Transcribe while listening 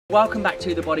Welcome back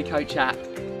to the Body Coach app.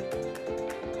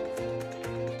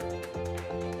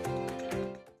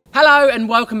 Hello and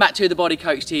welcome back to the Body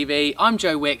Coach TV. I'm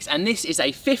Joe Wicks and this is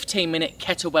a 15-minute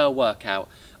kettlebell workout.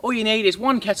 All you need is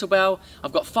one kettlebell.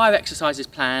 I've got 5 exercises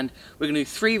planned. We're going to do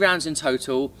 3 rounds in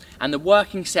total and the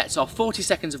working sets are 40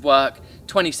 seconds of work,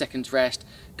 20 seconds rest.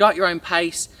 Go at your own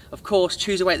pace. Of course,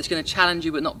 choose a weight that's going to challenge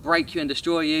you but not break you and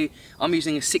destroy you. I'm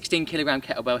using a 16 kilogram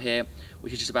kettlebell here,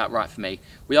 which is just about right for me.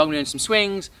 We are going to do some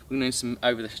swings, we're going to do some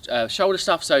over the shoulder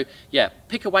stuff, so yeah,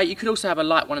 pick a weight. You could also have a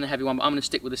light one and a heavy one, but I'm going to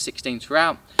stick with the 16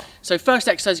 throughout. So first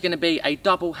exercise is going to be a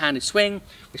double-handed swing,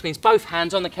 which means both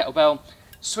hands on the kettlebell,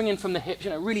 swinging from the hips,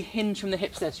 really hinge from the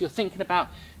hips there, so you're thinking about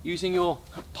using your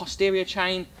posterior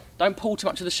chain. Don't pull too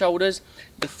much of the shoulders.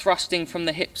 The thrusting from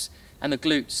the hips and the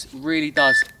glutes really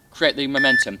does create the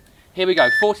momentum. Here we go,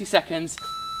 40 seconds,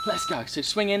 let's go. So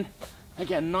swinging,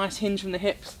 again, nice hinge from the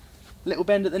hips, little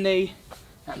bend at the knee,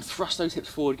 and thrust those hips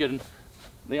forward, good. And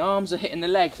the arms are hitting the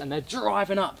legs and they're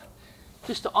driving up.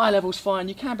 Just the eye level's fine.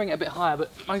 You can bring it a bit higher,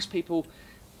 but most people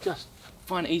just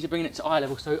find it easier bringing it to eye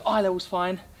level. So eye level's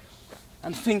fine.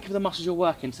 And think of the muscles you're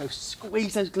working. So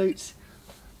squeeze those glutes,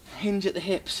 hinge at the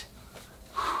hips.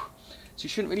 So you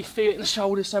shouldn't really feel it in the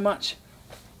shoulders so much.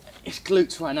 It's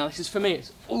glutes right now. This is, for me,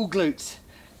 it's all glutes.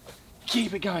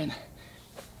 Keep it going.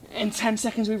 In 10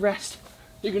 seconds we rest.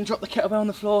 You can drop the kettlebell on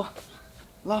the floor.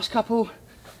 Last couple.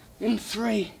 In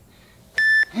 3,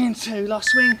 in 2, last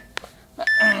swing,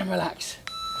 and relax.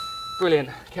 Brilliant.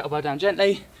 Kettlebell down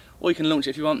gently, or you can launch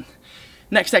it if you want.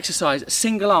 Next exercise,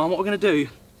 single arm. What we're going to do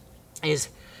is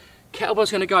kettlebell's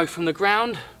going to go from the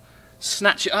ground,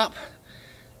 snatch it up,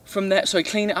 from there, so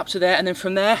clean it up to there, and then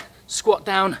from there, squat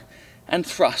down and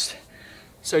thrust.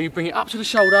 So you bring it up to the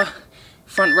shoulder,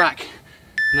 front rack,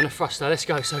 and then a thruster. Let's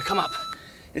go. So come up.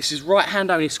 This is right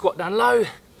hand only, squat down low,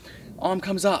 arm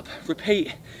comes up,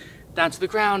 repeat, down to the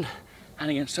ground, and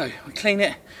again, so we clean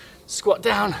it, squat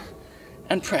down,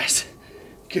 and press.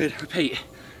 Good, repeat.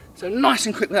 So nice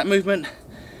and quick with that movement,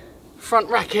 front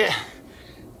rack it,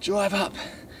 drive up,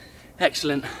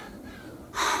 excellent.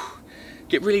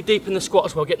 Get really deep in the squat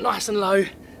as well, get nice and low,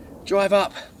 drive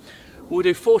up. We'll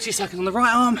do 40 seconds on the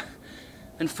right arm,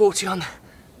 and 40 on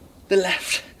the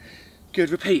left. Good,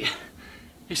 repeat.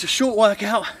 It's a short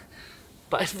workout,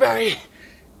 but it's very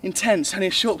intense. Only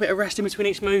a short bit of rest in between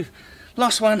each move.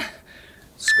 Last one,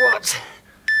 squat,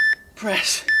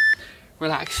 press,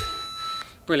 relax.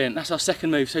 Brilliant, that's our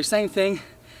second move. So same thing,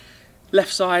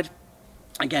 left side.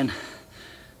 Again,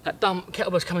 that dumb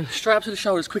kettlebell's coming straight up to the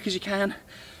shoulder as quick as you can.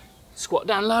 Squat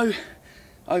down low,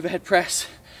 overhead press.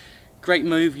 Great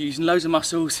move, using loads of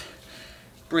muscles.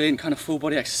 Brilliant kind of full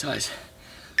body exercise.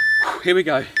 Here we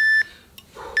go.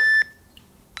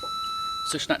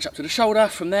 So snatch up to the shoulder,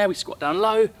 from there we squat down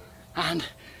low and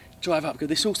drive up. Good.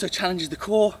 This also challenges the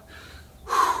core.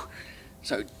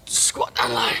 So squat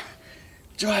down low,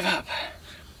 drive up.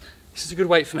 This is a good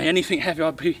weight for me. Anything heavy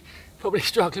I'd be probably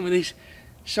struggling with these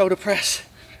shoulder press.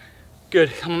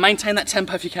 Good, come on, maintain that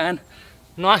tempo if you can.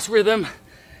 Nice rhythm.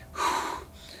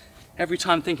 Every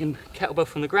time thinking kettlebell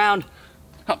from the ground,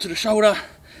 up to the shoulder.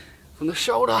 From the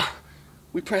shoulder,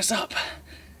 we press up.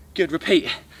 Good, repeat.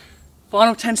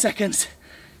 Final 10 seconds.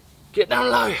 Get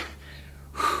down low.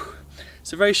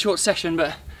 It's a very short session,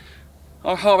 but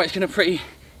our heart rate's gonna pretty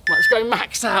much go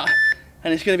max out,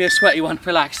 and it's gonna be a sweaty one.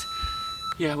 Relax.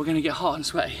 Yeah, we're gonna get hot and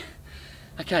sweaty.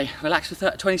 Okay, relax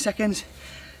for 20 seconds.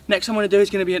 Next one I'm gonna do is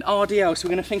gonna be an RDL, so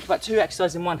we're gonna think about 2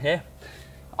 exercises in one here.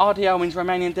 RDL means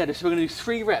Romanian deadlift, so we're gonna do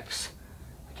 3 reps.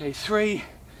 Okay, 3,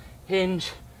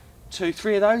 hinge, 2,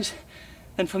 3 of those.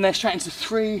 Then from there straight into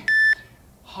 3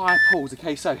 high pulls.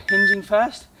 Okay, so hinging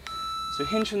first. So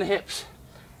hinge from the hips,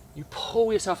 you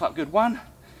pull yourself up. Good. 1,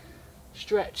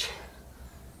 stretch,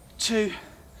 2,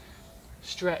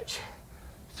 stretch,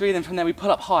 3. Then from there we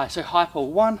pull up high. So high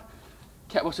pull. 1,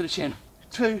 kettlebell to the chin.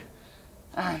 2,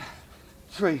 and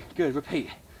 3. Good. Repeat.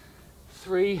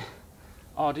 3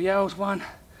 RDLs. 1,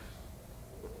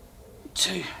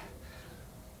 2,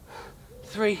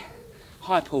 3.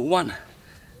 High pull. 1,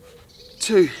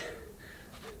 2,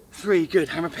 3. Good.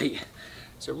 And repeat.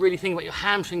 So really think about your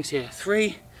hamstrings here.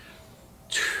 3,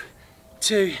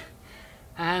 2,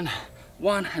 and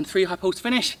 1, and 3 high pulls to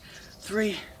finish.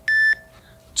 3,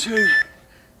 2,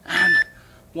 and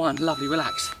 1. Lovely,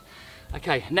 relax.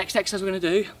 Okay, next exercise we're gonna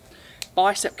do,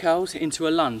 bicep curls into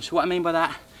a lunge. What I mean by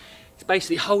that, it's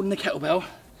basically holding the kettlebell.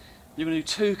 You're gonna do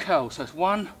 2 curls. So it's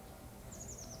 1,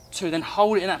 2, then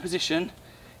hold it in that position,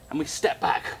 and we step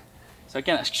back. So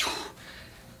again, that's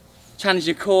challenge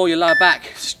your core, your lower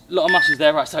back, a lot of muscles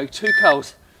there. Right, so 2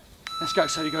 curls. Let's go.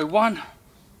 So you go 1,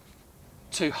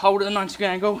 2, hold at a 90-degree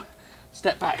angle,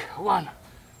 step back, 1,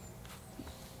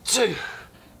 2,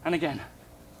 and again,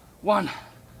 1,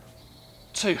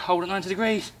 2, hold at 90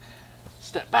 degrees,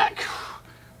 step back,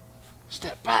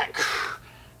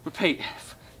 repeat.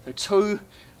 So 2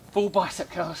 full bicep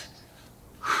curls,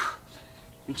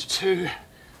 into 2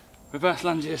 reverse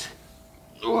lunges,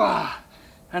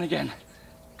 and again,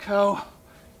 curl,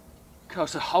 curl,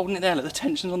 so holding it there, let the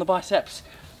tensions on the biceps,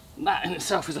 that in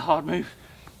itself is a hard move.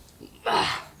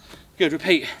 Good,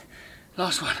 repeat,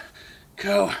 last one,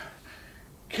 curl,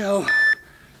 curl,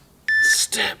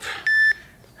 step,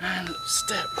 and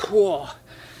step. Whoa.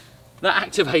 That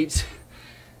activates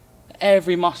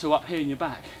every muscle up here in your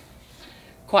back.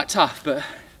 Quite tough, but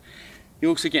you're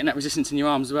also getting that resistance in your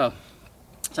arms as well.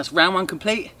 So that's round 1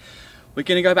 complete. We're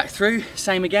gonna go back through,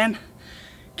 same again.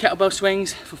 Kettlebell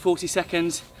swings for 40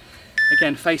 seconds.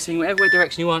 Again, facing whatever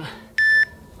direction you want.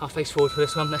 I'll face forward for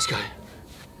this one, let's go.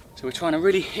 So we're trying to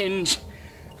really hinge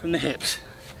from the hips.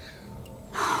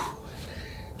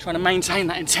 Trying to maintain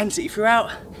that intensity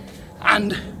throughout,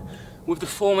 and with the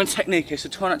form and technique here. So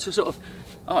try not to sort of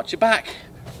arch your back,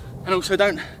 and also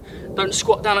don't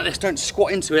squat down like this, don't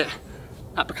squat into it.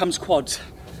 That becomes quads.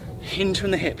 Hinge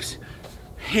from the hips.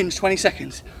 Hinge 20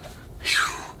 seconds.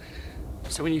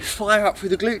 So when you fire up through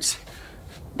the glutes,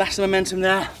 that's the momentum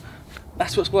there.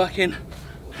 That's what's working.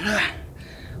 I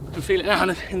can feel it now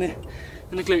in the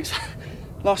glutes.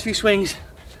 Last few swings.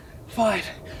 5,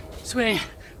 swing,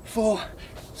 4,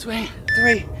 swing,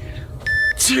 3,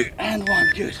 2, and 1.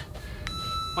 Good.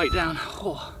 Weight down.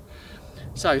 Oh.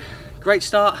 So, great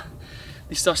start.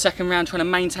 This is our second round, trying to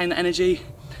maintain that energy,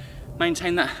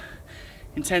 maintain that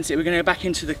intensity. We're going to go back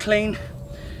into the clean.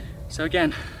 So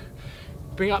again,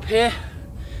 bring up here,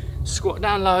 squat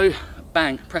down low,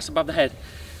 bang, press above the head.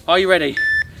 Are you ready?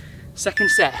 Second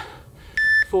set,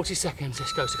 40 seconds,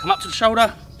 let's go. So come up to the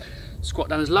shoulder, squat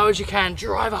down as low as you can,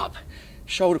 drive up,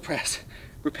 shoulder press,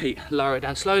 repeat, lower it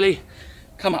down slowly,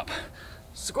 come up,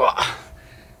 squat,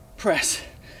 press,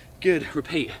 good,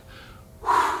 repeat.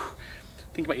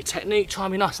 Think about your technique, try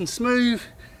and be nice and smooth,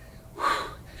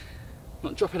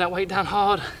 not dropping that weight down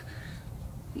hard.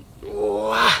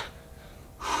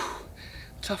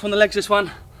 Tough on the legs this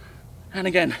one, and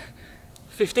again,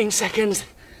 15 seconds,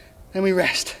 then we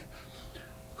rest.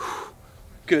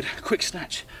 Good, quick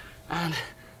snatch, and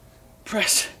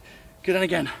press, good, and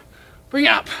again, bring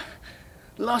it up,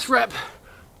 last rep,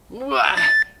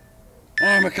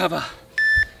 and recover.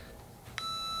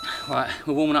 Right,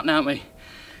 we're warming up now, aren't we?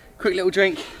 Quick little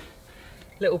drink,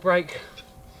 little break.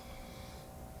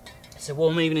 It's a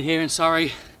warm evening here in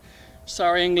Surrey,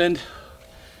 England.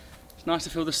 It's nice to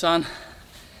feel the sun.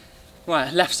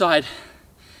 Right, left side,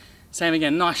 same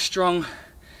again, nice strong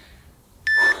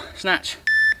snatch.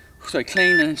 Sorry,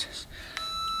 clean, and just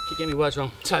keep getting me words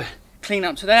wrong. So, clean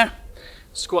up to there,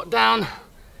 squat down,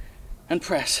 and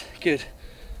press, good.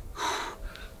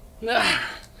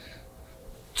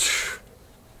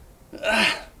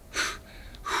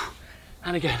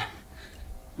 And again,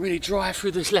 really drive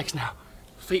through those legs now.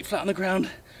 Feet flat on the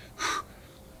ground.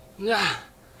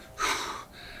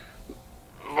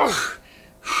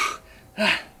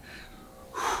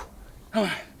 Come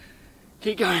on,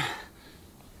 keep going.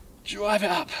 Drive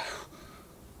it up.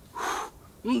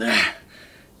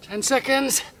 10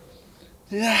 seconds.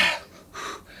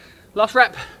 Last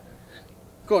rep.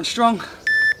 Go on, strong.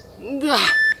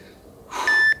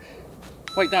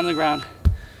 Weight down on the ground.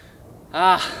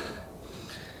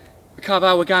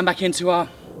 Recover, we're going back into our,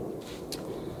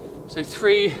 so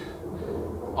 3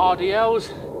 RDLs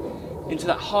into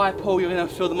that high pull. You're going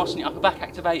to feel the muscle in your upper back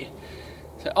activate.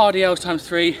 So RDLs times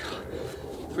 3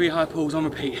 high pulls on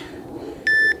repeat.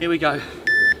 Here we go.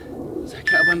 So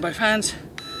kettlebell in both hands.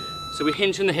 So we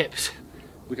hinge from the hips.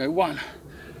 We go 1,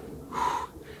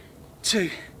 2,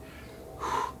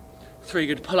 3.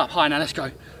 Good. Pull up high now. Let's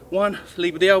go. 1.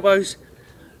 Lead with the elbows.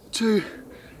 2,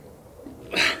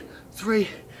 3.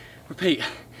 Repeat.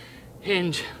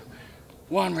 Hinge.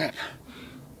 1 rep.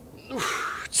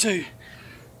 2.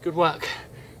 Good work.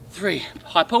 3.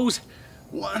 High pulls.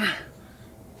 1,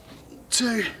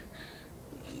 2,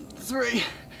 3.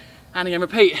 And again,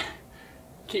 repeat.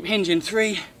 Keep hinging.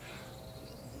 3,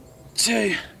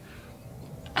 2,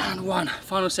 and 1.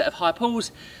 Final set of high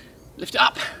pulls. Lift it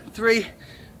up. 3,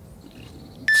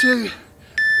 2,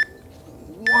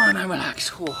 1, and relax.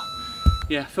 Whoa.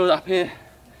 Yeah, feel that up here.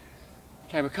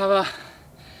 Okay, recover.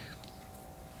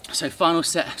 So final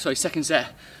set, sorry, second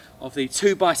set of the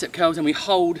 2 bicep curls, and we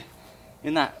hold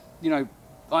in that,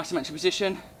 isometric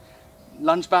position.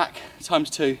 Lunge back times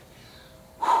 2.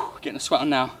 Getting a sweat on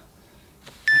now.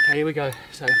 Okay, here we go.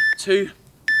 So 2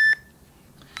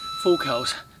 full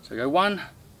curls. So go 1,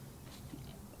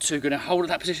 2, gonna hold at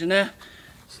that position there.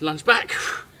 So lunge back,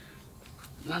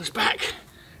 lunge back,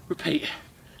 repeat.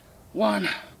 1,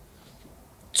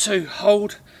 2,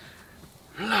 hold,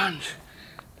 lunge,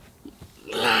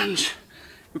 lunge,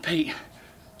 repeat.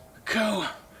 Curl,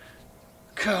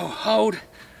 curl, hold,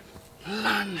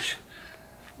 lunge,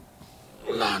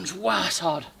 lunge. Wow, that's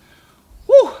hard.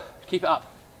 Woo! Keep it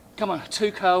up. Come on,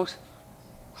 2 curls.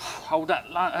 Hold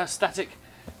that static.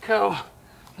 Curl,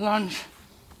 lunge,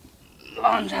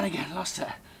 lunge, and again. Last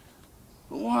set.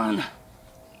 1,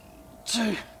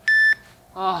 2.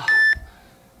 Oh,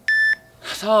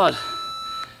 that's hard.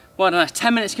 Well done. That's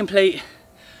 10 minutes complete.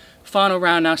 Final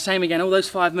round now. Same again. All those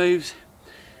 5 moves.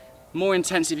 More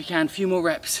intense if you can. A few more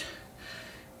reps.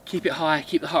 Keep it high.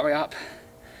 Keep the heart rate up.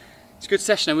 It's a good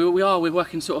session. We're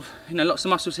working sort of, you know, lots of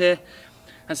muscles here.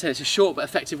 As I said, it's a short but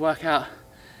effective workout.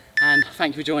 And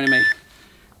thank you for joining me.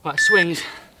 Right, swings.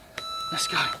 Let's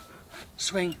go.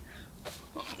 Swing.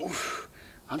 Oof.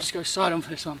 I'll just go side on for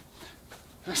this one.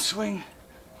 Let's swing.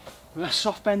 With a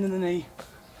soft bend in the knee.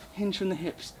 Hinge from the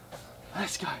hips.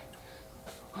 Let's go.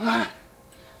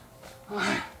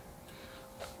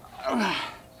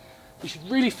 You should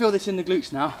really feel this in the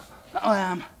glutes now. I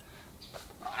am.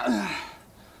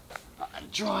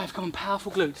 Drive, come on,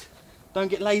 powerful glutes. Don't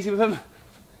get lazy with them.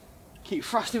 Keep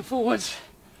thrusting forwards.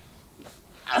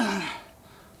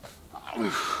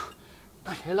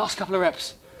 Okay, last couple of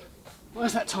reps.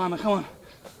 Where's that timer? Come on.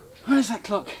 Where's that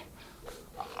clock?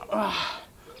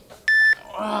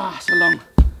 It's a long.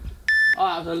 Oh,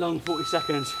 that was a long 40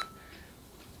 seconds.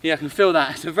 Yeah, I can feel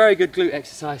that. It's a very good glute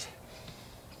exercise.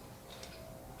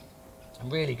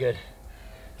 Really good.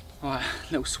 Alright,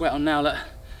 little sweat on now, look.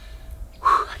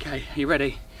 Okay, are you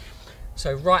ready?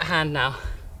 So right hand now.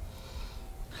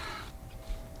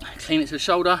 Clean it to the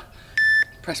shoulder,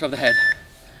 press above the head.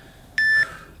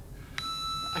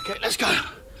 Okay, let's go.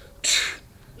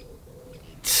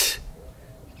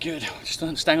 Good,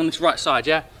 just staying on this right side,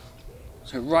 yeah?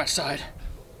 So right side,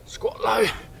 squat low,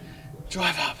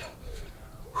 drive up.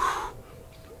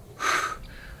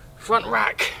 Front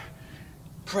rack,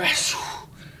 press.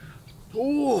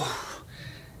 Ooh,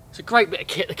 it's a great bit of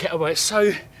kit, the kettlebell.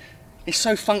 It's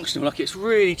so functional, like it's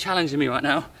really challenging me right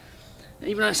now.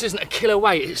 Even though this isn't a killer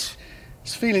weight, it's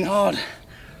feeling hard.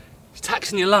 It's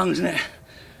taxing your lungs, isn't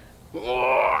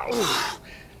it?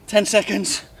 10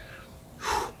 seconds.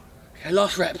 Okay,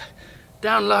 last rep.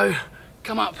 Down low,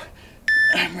 come up,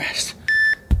 and rest.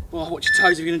 Oh, watch your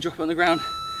toes if you're gonna drop it on the ground.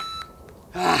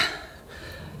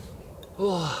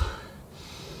 Oh.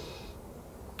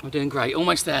 We're doing great,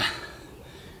 almost there.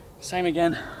 Same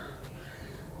again.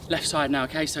 Left side now,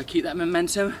 okay? So keep that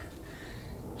momentum,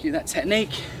 keep that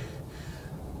technique.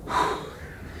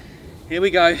 Here we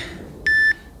go.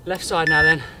 Left side now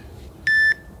then.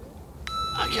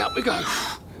 Okay, up we go.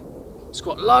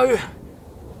 Squat low,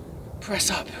 press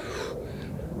up.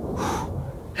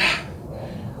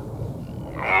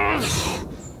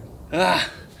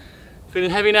 Feeling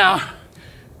heavy now.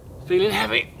 Feeling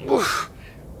heavy.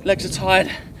 Legs are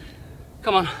tired.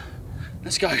 Come on,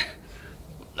 let's go.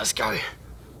 Let's go.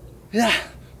 Yeah.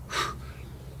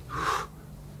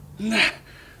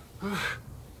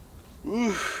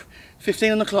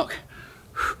 15 on the clock.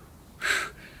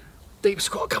 Deep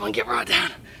squat, come on, get right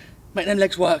down. Make them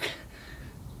legs work.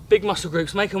 Big muscle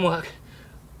groups, make them work.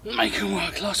 Make them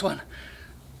work, last one.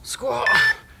 Squat.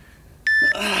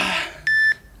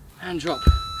 And drop.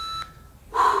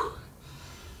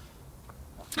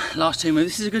 Last 2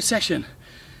 moves, this is a good session.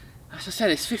 As I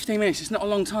said, it's 15 minutes, it's not a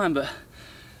long time, but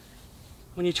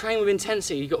when you train with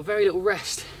intensity, you've got very little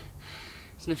rest.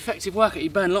 It's an effective workout, you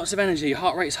burn lots of energy, your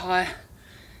heart rate's high.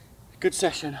 Good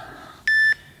session.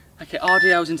 Okay,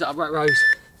 RDLs into upright rows.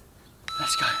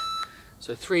 Let's go.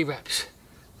 So 3 reps.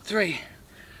 3,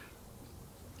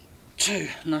 2,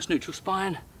 nice neutral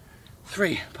spine.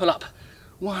 3, pull up.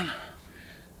 1,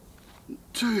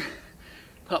 2,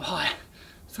 pull up high.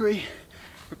 3,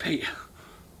 repeat.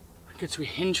 Good, so we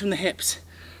hinge from the hips.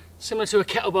 Similar to a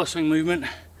kettlebell swing movement.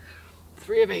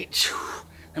 3 of each.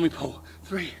 Then we pull.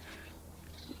 3,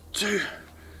 2,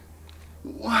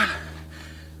 1.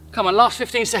 Come on, last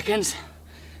 15 seconds.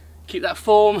 Keep that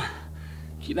form,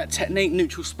 keep that technique,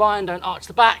 neutral spine, don't arch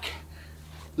the back.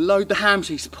 Load the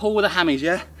hamstrings, pull with the hammies,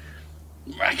 yeah?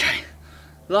 Okay,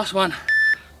 last one.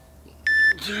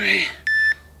 3,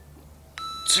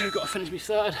 2, gotta finish me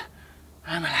 3rd,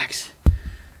 and relax.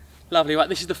 Lovely, right,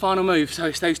 this is the final move. So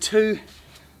it's those 2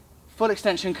 full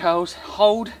extension curls,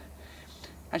 hold.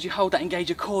 As you hold that, engage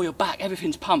your core, your back,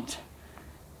 everything's pumped.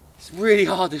 It's really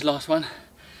hard, this last one.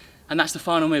 And that's the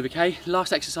final move, okay?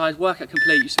 Last exercise, workout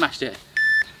complete, you smashed it.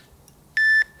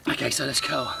 Okay, so let's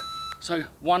curl. So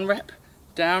 1 rep,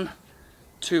 down,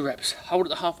 2 reps. Hold at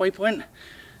the halfway point,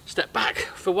 step back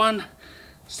for 1,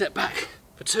 step back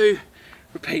for 2,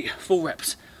 repeat, full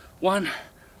reps. 1,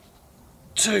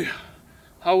 2,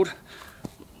 hold,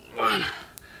 1,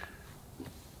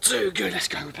 2, good, let's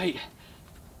go, repeat.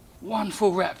 1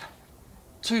 full rep,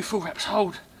 2 full reps,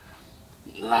 hold,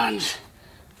 lunge,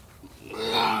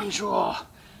 lunge, oh.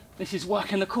 This is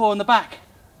working the core and the back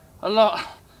a lot.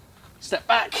 Step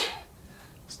back,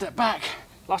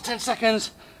 last 10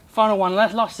 seconds, final one,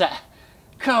 last set.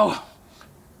 Curl,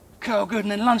 curl, good,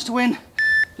 and then lunge to win,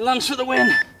 lunge for the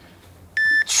win.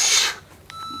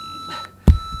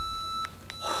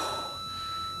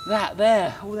 That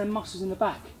there, all them muscles in the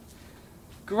back.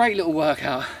 Great little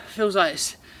workout. Feels like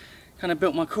it's kind of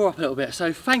built my core up a little bit.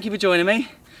 So thank you for joining me.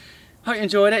 Hope you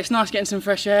enjoyed it. It's nice getting some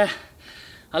fresh air.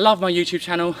 I love my YouTube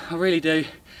channel, I really do.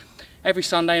 Every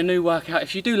Sunday a new workout.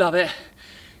 If you do love it,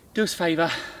 do us a favour,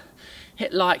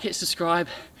 hit like, hit subscribe,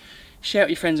 share it with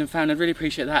your friends and family, I'd really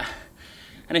appreciate that.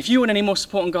 And if you want any more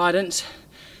support and guidance,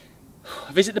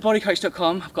 visit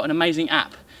thebodycoach.com. I've got an amazing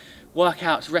app,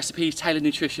 workouts, recipes, tailored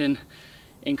nutrition,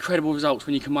 incredible results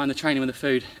when you combine the training with the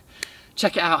food.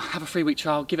 Check it out, have a 3-week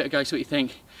trial, give it a go, see what you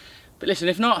think. But listen,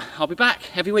 if not, I'll be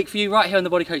back every week for you right here on the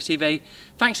Body Coach TV.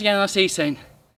 Thanks again and I'll see you soon.